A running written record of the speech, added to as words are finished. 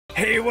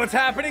what's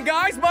happening,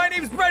 guys? My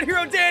name is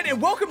BreadHeroDan,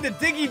 and welcome to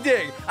Diggy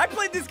Dig. I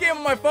played this game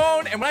on my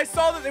phone, and when I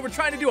saw that they were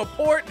trying to do a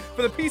port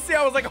for the PC,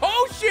 I was like,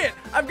 oh shit,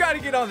 I've got to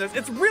get on this.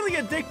 It's a really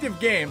addictive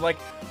game. Like,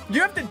 you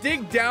have to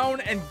dig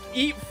down and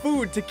eat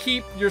food to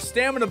keep your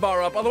stamina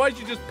bar up, otherwise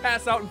you just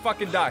pass out and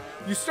fucking die.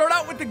 You start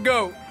out with the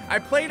goat. I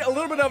played a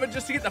little bit of it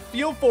just to get the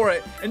feel for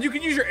it, and you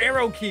can use your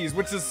arrow keys,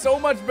 which is so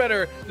much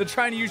better than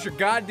trying to use your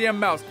goddamn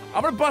mouse.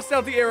 I'm gonna bust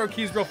out the arrow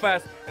keys real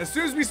fast. As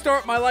soon as we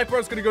start, my life bar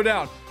is gonna go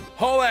down.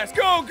 Haul ass,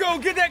 go,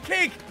 get that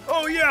cake.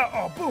 Oh yeah,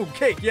 oh boom,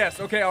 cake,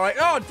 yes, okay, all right.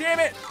 Oh, damn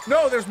it.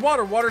 No, there's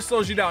water. Water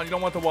slows you down. You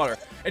don't want the water.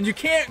 And you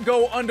can't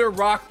go under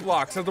rock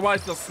blocks,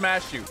 otherwise they'll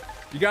smash you.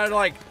 You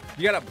gotta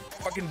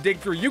fucking dig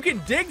through. You can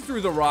dig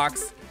through the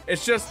rocks.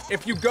 It's just,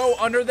 if you go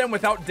under them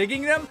without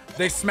digging them,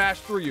 they smash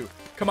through you.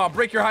 Come on,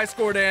 break your high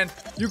score, Dan.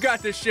 You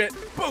got this shit.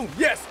 Boom,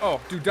 yes.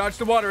 Oh, dude, dodge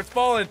the water, it's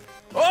falling.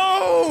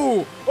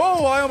 Oh,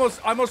 I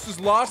almost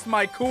just lost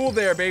my cool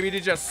there, baby.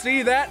 Did you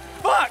see that?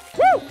 Fuck,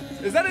 woo!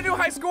 Is that a new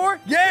high score?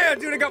 Yeah,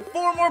 dude, I got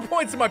 4 more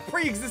points in my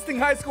pre-existing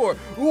high score.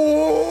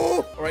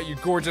 Ooh! All right, you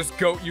gorgeous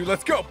goat, you,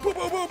 let's go. Boom,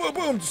 boom, boom, boom,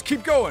 boom, just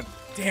keep going.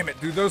 Damn it,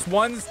 dude, those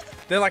ones,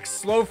 they like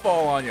slow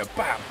fall on you.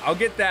 Bam, I'll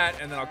get that,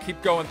 and then I'll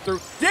keep going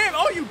through. Damn,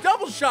 oh, you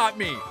double shot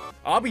me.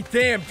 I'll be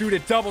damned, dude,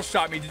 it double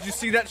shot me. Did you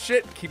see that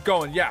shit? Keep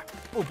going, yeah.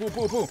 Boom, boom,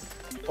 boom, boom.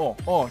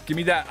 Oh, give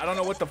me that. I don't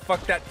know what the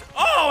fuck that.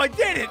 Oh, I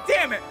did it,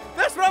 damn it.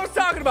 That's what I was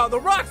talking about. The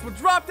rocks will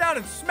drop down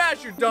and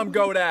smash your dumb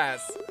goat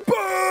ass.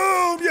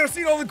 Boom, you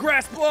seen all the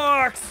grass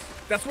blocks.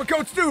 That's what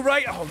goats do,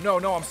 right? Oh, no,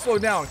 I'm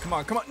slowed down. Come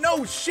on.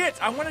 No,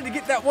 shit, I wanted to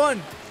get that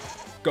one.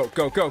 Go.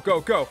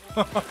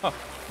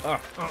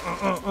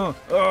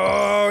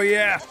 Oh,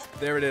 yeah.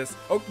 There it is.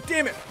 Oh,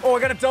 damn it. Oh, I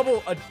got a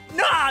double.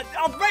 Nah,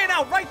 I ran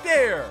out right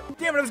there.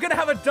 Damn it, I was gonna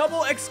have a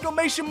double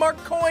exclamation mark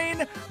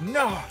coin.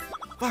 No,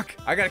 fuck.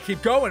 I gotta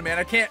keep going, man.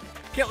 I can't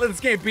let this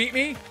game beat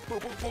me. Boom,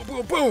 boom, boom,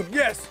 boom, boom.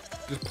 Yes.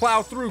 Just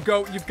plow through,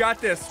 goat. You've got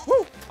this.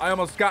 Woo. I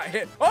almost got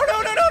hit. Oh,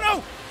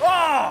 no.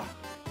 Ah.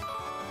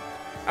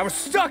 I was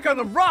stuck on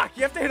the rock.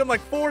 You have to hit him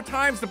like 4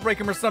 times to break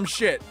him or some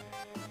shit.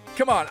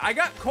 Come on, I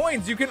got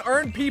coins. You can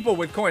earn people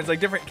with coins, like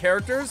different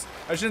characters.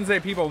 I shouldn't say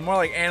people, more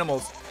like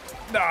animals.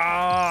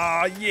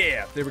 Ah,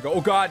 yeah. There we go.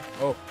 Oh, God.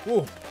 Oh,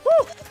 woo.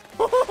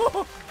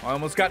 I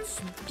almost got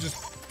just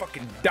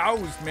fucking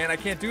doused, man. I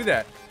can't do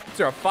that. Is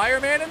there a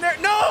fireman in there?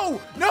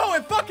 No,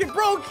 it fucking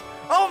broke.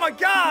 Oh, my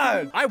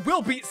God. I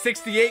will beat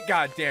 68,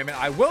 goddammit.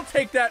 I will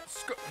take that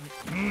score.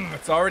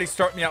 It's already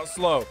starting me out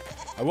slow.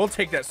 I will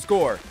take that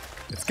score.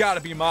 It's got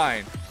to be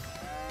mine.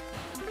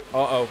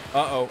 Uh-oh.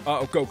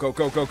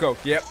 Go.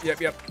 Yep.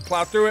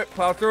 Plow through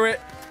it.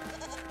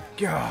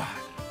 God.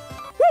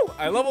 Woo,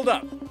 I leveled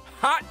up.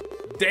 Hot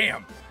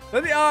damn.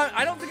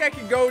 I don't think I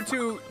can go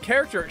to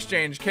character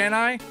exchange, can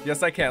I?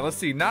 Yes, I can. Let's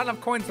see. Not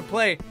enough coins to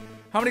play.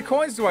 How many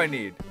coins do I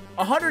need?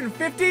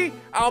 150?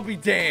 I'll be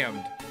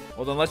damned.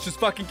 Well, then let's just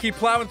fucking keep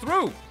plowing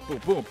through.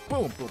 Boom.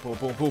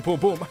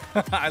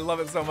 I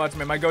love it so much,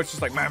 man. My goat's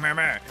just like,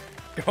 meh.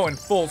 Going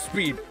full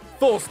speed.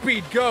 Full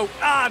speed, go.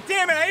 Ah,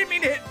 damn it. I didn't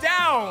mean to hit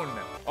down.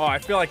 Oh, I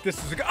feel like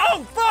this is a good.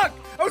 Oh, fuck!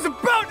 I was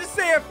about to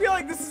say, I feel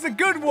like this is a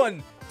good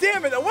one.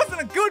 Damn it, that wasn't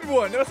a good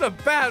one. That was a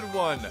bad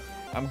one.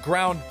 I'm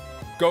ground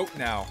goat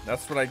now.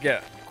 That's what I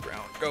get.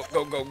 Ground, go.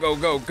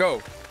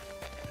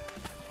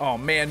 Oh,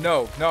 man,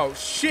 no.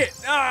 Shit.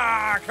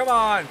 Ah, come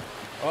on.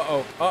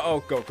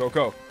 Uh-oh, go.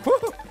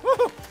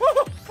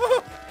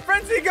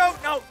 Frenzy goat.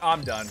 No,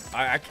 I'm done.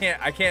 I can't.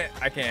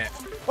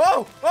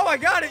 Oh, I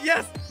got it,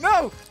 yes.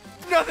 No,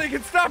 nothing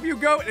can stop you,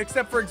 goat,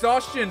 except for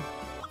exhaustion.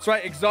 That's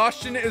right,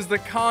 exhaustion is the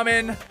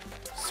common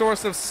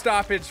source of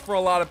stoppage for a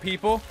lot of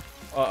people.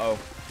 Uh-oh,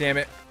 damn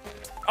it.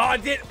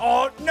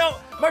 Oh, no,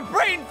 my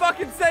brain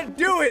fucking said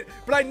do it,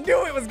 but I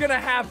knew it was gonna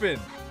happen.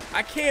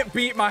 I can't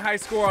beat my high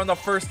score on the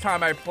first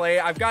time I play.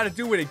 I've got to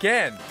do it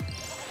again.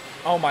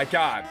 Oh my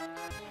God.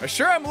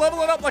 Sure, I'm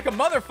leveling up like a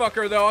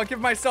motherfucker, though. I'll give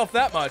myself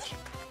that much.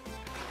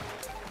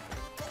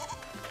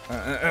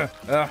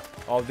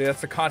 Oh,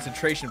 that's a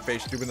concentration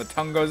face, dude, when the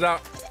tongue goes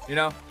out, you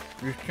know?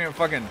 You can't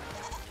fucking...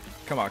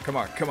 Come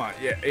on.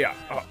 Yeah.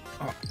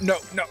 No.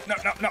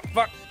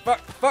 Fuck.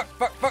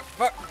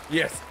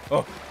 Yes.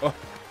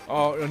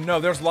 Oh, no,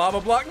 there's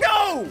lava block.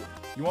 No!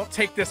 You won't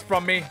take this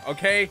from me,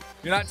 okay?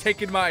 You're not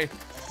taking my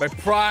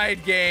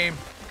pride game.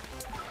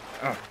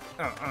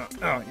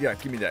 Yeah,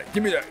 give me that.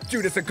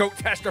 Dude, it's a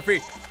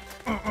goat-tastrophe.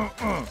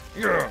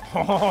 Yeah.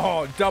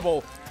 Oh,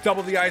 double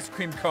the ice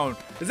cream cone.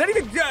 Is that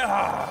even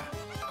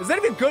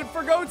good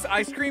for goats?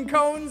 Ice cream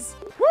cones?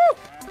 Woo!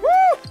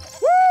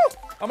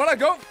 I'm on a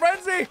goat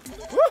frenzy.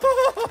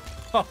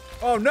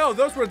 Oh no,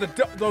 those were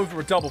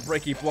double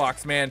breaky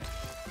blocks, man.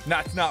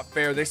 That's not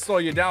fair. They slow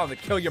you down. They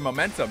kill your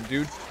momentum,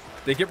 dude.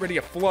 They get rid of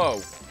your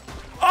flow.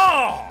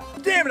 Oh,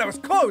 damn it, I was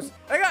close.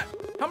 I got,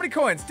 how many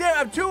coins? Damn,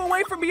 I'm 2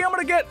 away from being able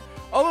to get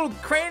a little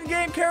crane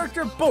game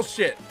character.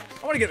 Bullshit.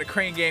 I want to get the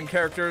crane game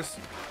characters.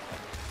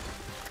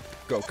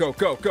 Go.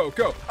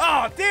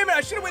 Oh, damn it, I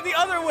should have went the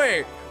other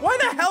way. Why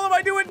the hell am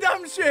I doing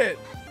dumb shit?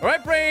 All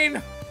right,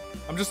 brain.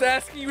 I'm just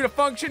asking you to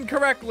function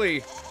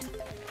correctly.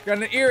 Got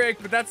an earache,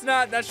 but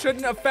that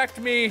shouldn't affect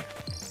me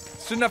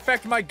Shouldn't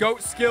affect my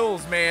goat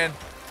skills, man.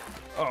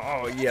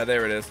 Oh, yeah,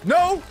 there it is.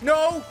 No,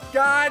 no,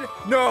 God,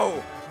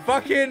 no.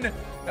 Fucking,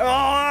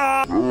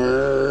 ah.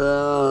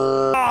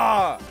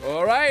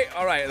 All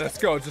right, let's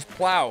go. Just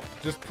plow,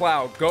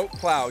 goat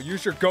plow.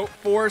 Use your goat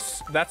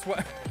force. That's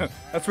what,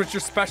 that's what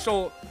your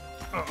special,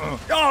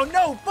 Oh,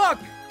 no, fuck.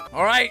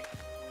 All right,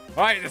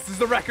 this is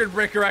the record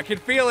breaker. I can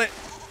feel it.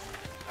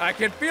 I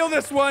can feel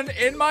this one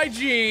in my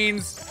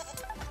jeans.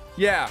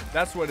 Yeah,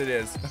 that's what it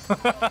is.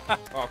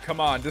 Oh, come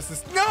on. This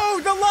is...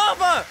 No, the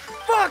lava!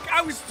 Fuck,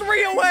 I was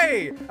 3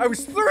 away. Oh,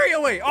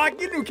 I can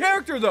get a new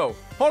character, though.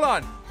 Hold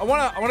on. I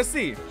wanna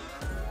see.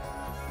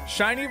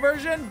 Shiny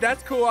version?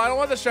 That's cool. I don't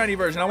want the shiny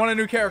version. I want a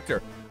new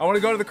character. I want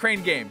to go to the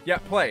crane game. Yeah,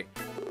 play.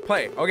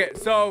 Okay,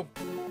 so...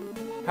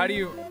 How do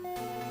you...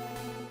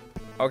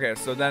 Okay,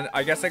 so then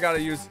I guess I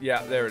gotta use...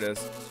 Yeah, there it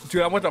is.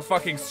 Dude, I want the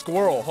fucking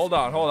squirrel. Hold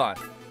on.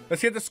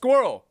 Let's get the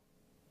squirrel.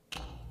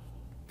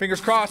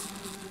 Fingers crossed.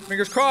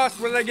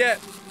 What did I get?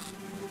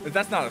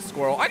 That's not a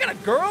squirrel. I got a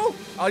girl?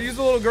 I'll use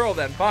a little girl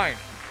then. Fine.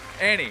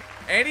 Annie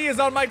is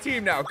on my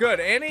team now. Good.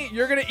 Annie,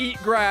 you're gonna eat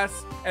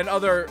grass and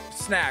other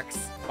snacks.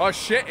 Oh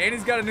shit,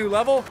 Annie's got a new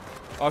level?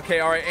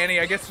 Okay, all right, Annie,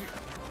 I guess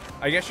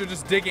you're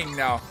just digging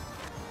now.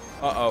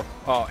 Uh-oh.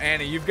 Oh,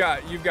 Annie, you've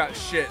got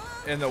shit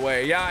in the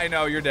way. Yeah, I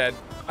know, you're dead.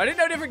 I didn't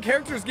know different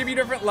characters give you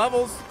different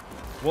levels.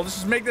 Well, let's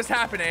just make this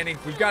happen, Annie.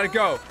 We've got to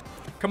go.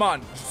 Come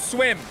on,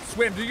 swim.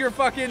 Do your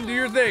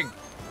thing.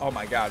 Oh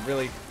my God,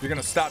 really? You're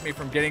gonna stop me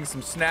from getting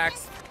some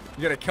snacks?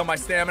 You're gonna kill my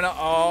stamina?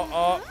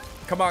 Oh,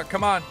 come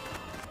on.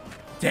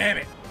 Damn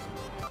it.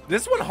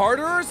 This one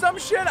harder or some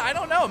shit? I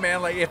don't know,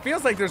 man. Like, it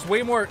feels like there's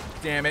way more,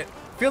 damn it.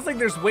 Feels like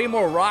there's way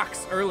more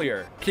rocks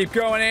earlier. Keep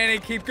going, Annie,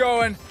 keep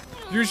going.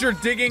 Use your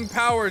digging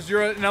powers.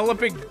 You're an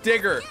Olympic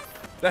digger.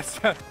 That's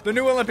the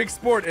new Olympic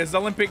sport is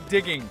Olympic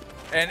digging.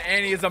 And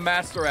Annie is a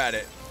master at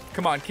it.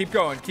 Come on, keep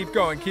going.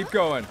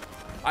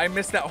 I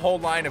missed that whole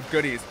line of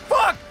goodies.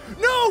 Fuck!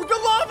 No, the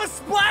lava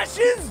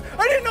splashes!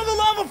 I didn't know the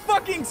lava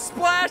fucking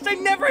splashed. I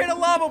never hit a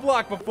lava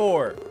block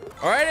before.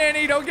 All right,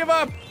 Annie, don't give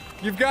up.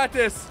 You've got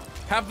this.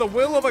 Have the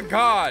will of a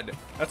god.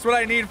 That's what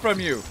I need from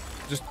you.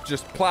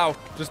 Just plow,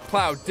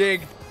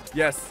 dig.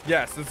 Yes,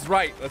 this is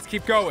right. Let's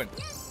keep going.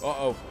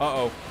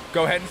 Uh-oh.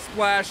 Go ahead and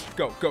splash.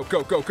 Go.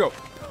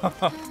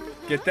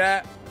 Get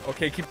that.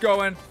 Okay, keep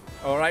going.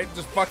 All right,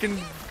 just fucking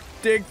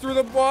dig through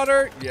the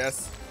water.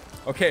 Yes.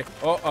 Okay.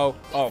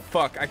 Oh,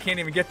 fuck. I can't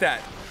even get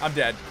that. I'm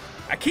dead.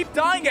 I keep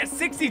dying at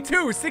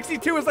 62.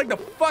 62 is like the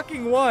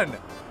fucking one.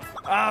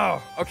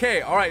 Oh,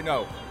 okay. All right,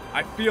 no.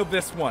 I feel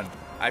this one.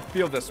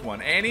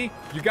 Annie,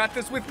 you got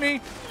this with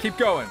me? Keep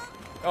going.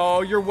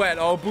 Oh, you're wet.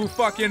 Oh, boo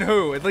fucking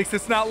who. At least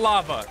it's not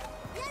lava.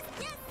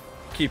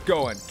 Keep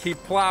going. Keep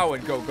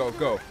plowing. Go.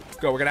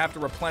 We're gonna have to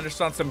replenish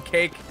on some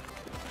cake.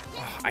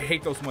 Oh, I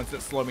hate those ones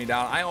that slow me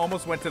down. I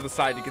almost went to the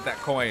side to get that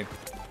coin.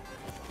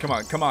 Come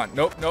on.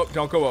 Nope.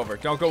 Don't go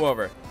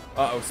over.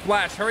 Uh-oh.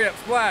 Splash. Hurry up.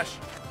 Splash.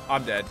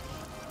 I'm dead.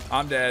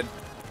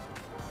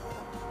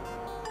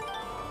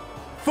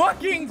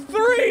 Fucking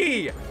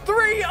 3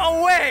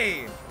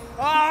 away.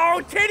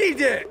 Oh, titty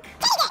dick.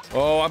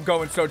 Oh, I'm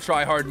going so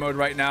try hard mode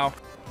right now.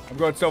 I'm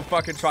going so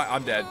fucking try.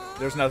 I'm dead.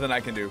 There's nothing I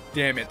can do.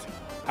 Damn it.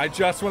 I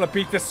just want to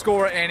beat the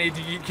score, Annie.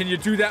 Can you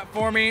do that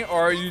for me?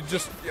 Or are you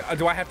just...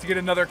 do I have to get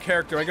another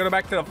character? I go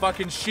back to the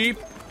fucking sheep?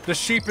 The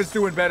sheep is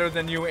doing better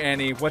than you,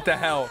 Annie. What the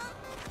hell?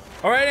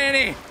 All right,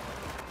 Annie.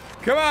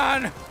 Come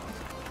on.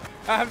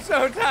 I'm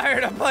so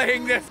tired of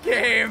playing this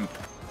game.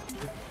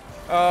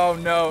 Oh,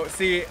 no.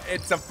 See,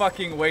 it's a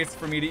fucking waste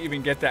for me to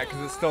even get that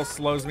because it still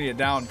slows me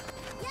down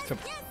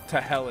to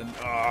hell and...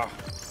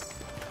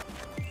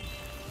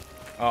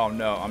 Oh,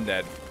 no. I'm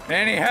dead.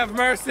 Annie, have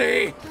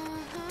mercy.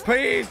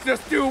 Please,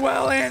 just do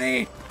well,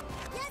 Annie.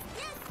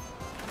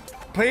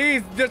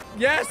 Please, just...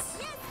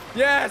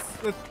 Yes.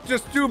 Let's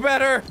just do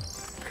better.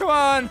 Come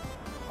on.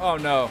 Oh,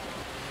 no.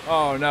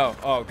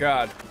 Oh,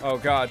 God.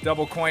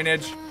 Double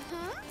coinage.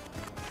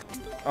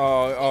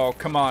 Oh,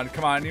 come on.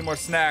 I need more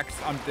snacks.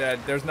 I'm dead.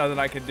 There's nothing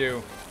I can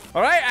do.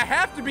 All right, I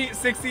have to beat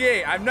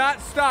 68. I'm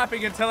not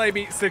stopping until I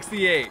beat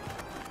 68.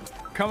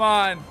 Come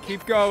on,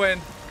 keep going.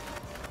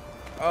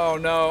 Oh,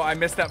 no, I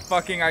missed that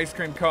fucking ice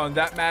cream cone.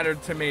 That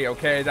mattered to me,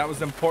 okay? That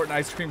was an important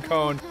ice cream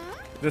cone.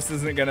 This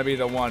isn't gonna be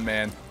the one,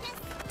 man.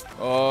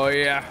 Oh,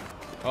 yeah.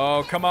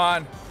 Oh, come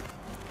on.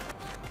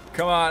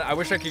 I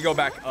wish I could go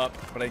back up,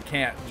 but I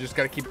can't. You just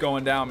gotta keep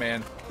going down,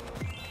 man.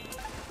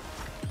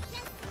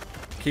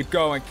 Keep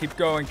going.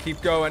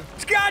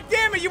 God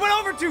damn it, you went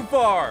over too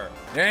far.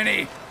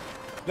 Annie,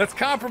 let's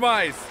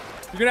compromise.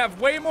 You're gonna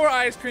have way more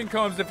ice cream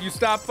cones if you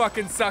stop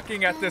fucking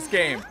sucking at this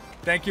game.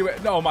 Thank you.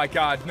 Oh my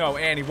God, no,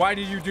 Annie, why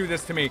do you do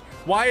this to me?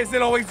 Why is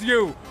it always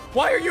you?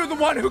 Why are you the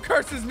one who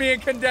curses me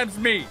and condemns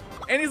me?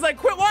 And he's like,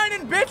 quit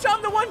whining, bitch,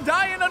 I'm the one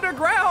dying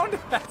underground.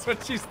 That's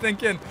what she's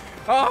thinking.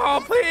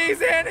 Oh,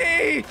 please,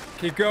 Annie.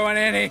 Keep going,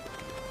 Annie.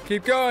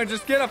 Keep going,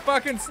 just get a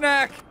fucking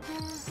snack.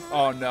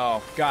 Oh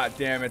no, God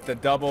damn it, the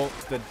double.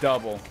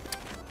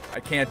 I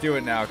can't do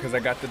it now because I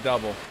got the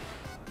double.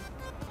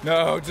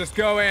 No, just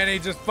go, Annie,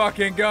 just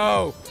fucking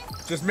go.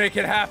 Just make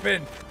it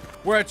happen.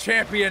 We're a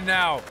champion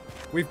now.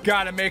 We've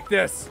got to make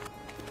this.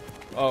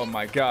 Oh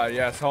my God,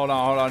 yes, hold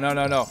on,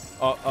 no.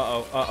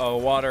 Uh-oh,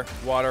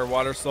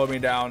 water, slow me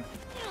down.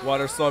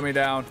 Water, slow me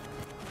down.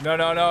 No,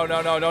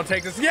 don't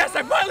take this. Yes,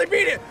 I finally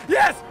beat it.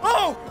 Yes,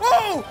 oh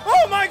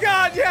my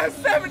God, yes,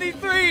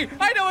 73.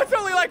 I know it's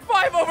only like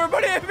 5 over,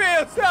 but it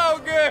feels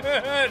so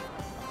good.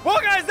 Well,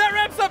 guys, that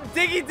wraps up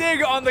Diggy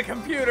Dig on the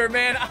computer,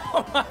 man.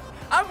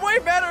 I'm way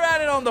better at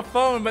it on the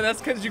phone, but that's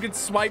because you can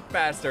swipe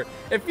faster.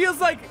 It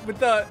feels like with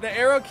the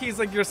arrow keys,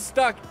 like you're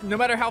stuck. No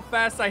matter how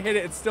fast I hit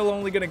it, it's still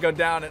only gonna go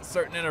down at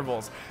certain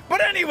intervals.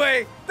 But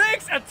anyway,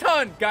 thanks a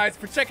ton, guys,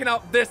 for checking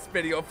out this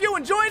video. If you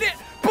enjoyed it,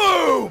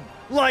 boom,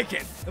 like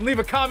it, and leave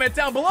a comment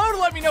down below to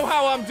let me know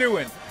how I'm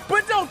doing.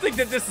 But don't think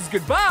that this is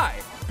goodbye,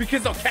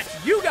 because I'll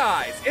catch you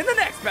guys in the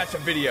next batch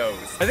of videos.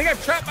 I think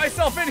I've trapped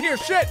myself in here,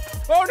 shit.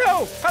 Oh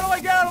no, how do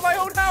I get out of my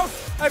own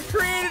house? I've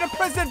created a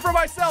prison for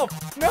myself,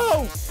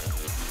 no.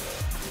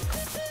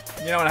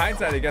 You know, in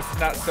hindsight, I guess it's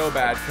not so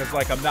bad because,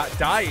 like, I'm not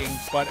dying,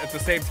 but at the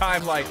same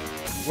time, like,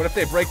 what if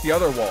they break the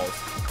other walls?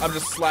 I'm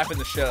just slapping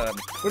the shit out of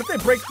them. What if they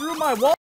break through my wall?